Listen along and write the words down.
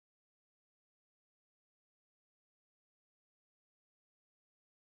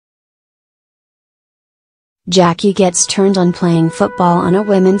Jackie gets turned on playing football on a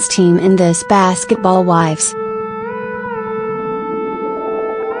women's team in this Basketball Wives.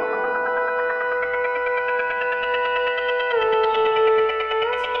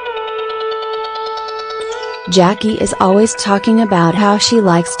 Jackie is always talking about how she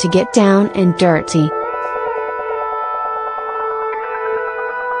likes to get down and dirty.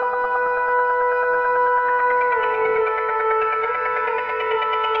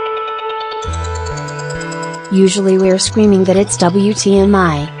 Usually we're screaming that it's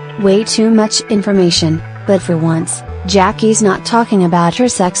WTMI, way too much information, but for once, Jackie's not talking about her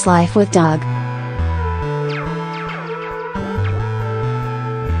sex life with Doug.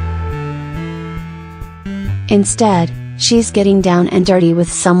 Instead, she's getting down and dirty with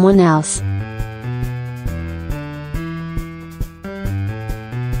someone else.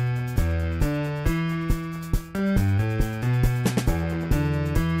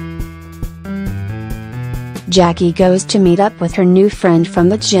 Jackie goes to meet up with her new friend from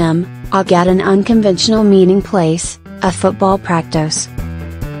the gym, at an unconventional meeting place, a football practice.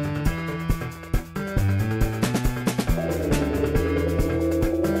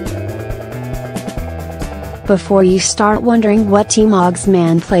 Before you start wondering what team Og's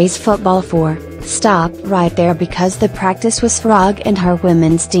man plays football for, stop right there because the practice was for Og and her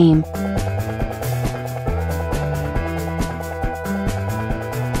women's team.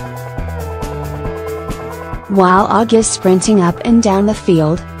 While Og is sprinting up and down the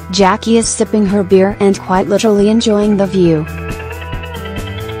field, Jackie is sipping her beer and quite literally enjoying the view.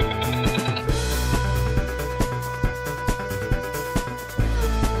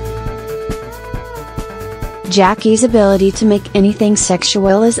 Jackie's ability to make anything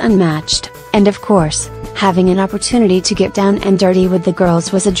sexual is unmatched, and of course, having an opportunity to get down and dirty with the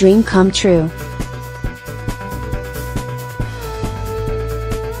girls was a dream come true.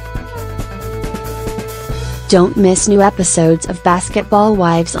 Don't miss new episodes of Basketball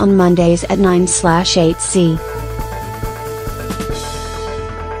Wives on Mondays at 9/8C.